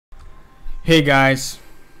Hey guys,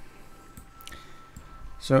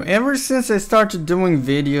 so ever since I started doing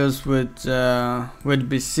videos with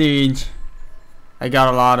Besiege, I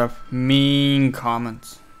got a lot of mean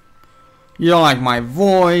comments. You don't like my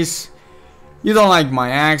voice, you don't like my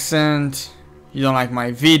accent, you don't like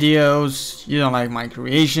my videos, you don't like my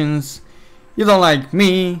creations, you don't like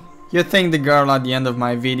me, you think the girl at the end of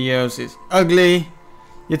my videos is ugly,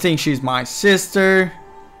 you think she's my sister,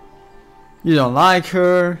 you don't like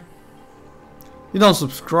her, you don't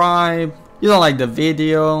subscribe, you don't like the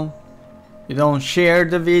video, you don't share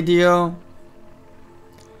the video.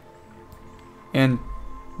 And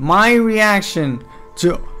my reaction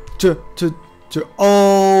to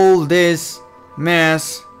all this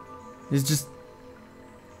mess is just,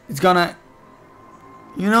 it's gonna,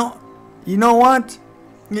 you know what?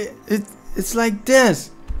 It's like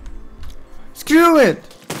this. Screw it.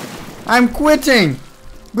 I'm quitting.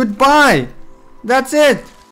 Goodbye. That's it.